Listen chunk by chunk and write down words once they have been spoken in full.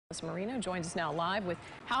Marino joins us now live with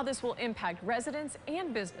how this will impact residents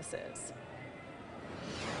and businesses.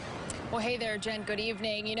 Well, hey there, Jen. Good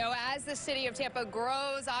evening. You know, as the city of Tampa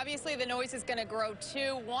grows, obviously the noise is going to grow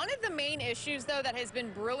too. One of the main issues, though, that has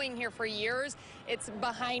been brewing here for years, it's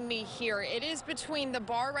behind me here. It is between the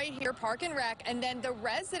bar right here, Park and Rec, and then the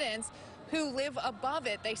residents who live above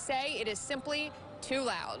it. They say it is simply too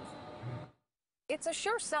loud. It's a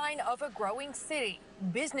sure sign of a growing city.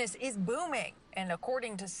 Business is booming, and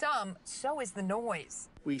according to some, so is the noise.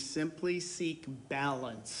 We simply seek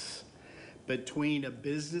balance between a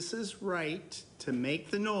business's right to make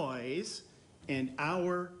the noise and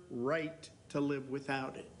our right to live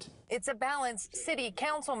without it. It's a balance city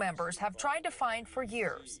council members have tried to find for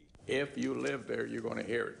years. If you live there, you're going to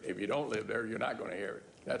hear it. If you don't live there, you're not going to hear it.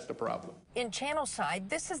 That's the problem. In Channelside,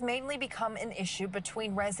 this has mainly become an issue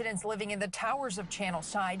between residents living in the towers of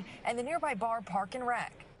Channelside and the nearby bar Park and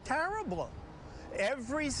Rec. Terrible.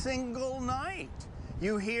 Every single night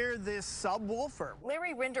you hear this subwoofer.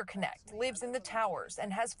 Larry Rinderknecht lives in the towers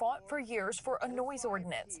and has fought for years for a noise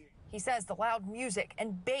ordinance. He says the loud music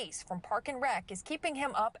and bass from Park and Rec is keeping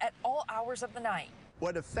him up at all hours of the night.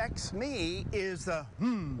 What affects me is the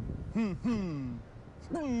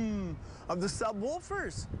of the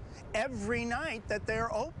subwoofers every night that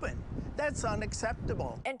they're open. That's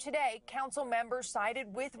unacceptable. And today, council members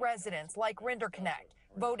sided with residents like Rinderknecht,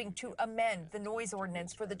 voting to amend the noise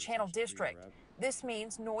ordinance for the Channel District. This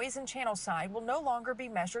means noise in Channelside will no longer be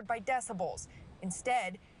measured by decibels.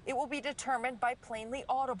 Instead, it will be determined by plainly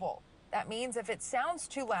audible. That means if it sounds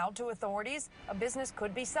too loud to authorities, a business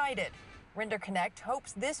could be cited. Rinderknecht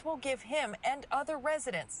hopes this will give him and other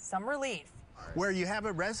residents some relief. Where you have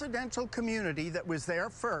a residential community that was there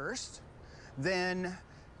first, then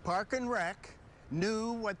Park and Rec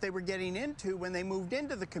knew what they were getting into when they moved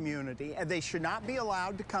into the community, and they should not be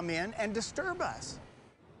allowed to come in and disturb us.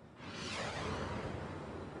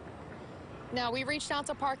 Now, we reached out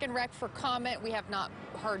to Park and Rec for comment. We have not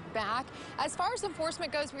heard back. As far as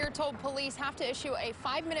enforcement goes, we are told police have to issue a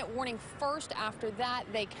 5-minute warning first. After that,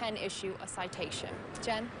 they can issue a citation.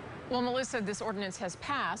 Jen? Well, Melissa, this ordinance has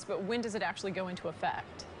passed, but when does it actually go into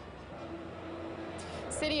effect?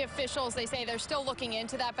 City officials, they say they're still looking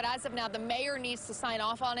into that, but as of now, the mayor needs to sign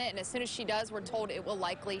off on it, and as soon as she does, we're told it will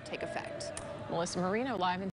likely take effect. Melissa Marino live in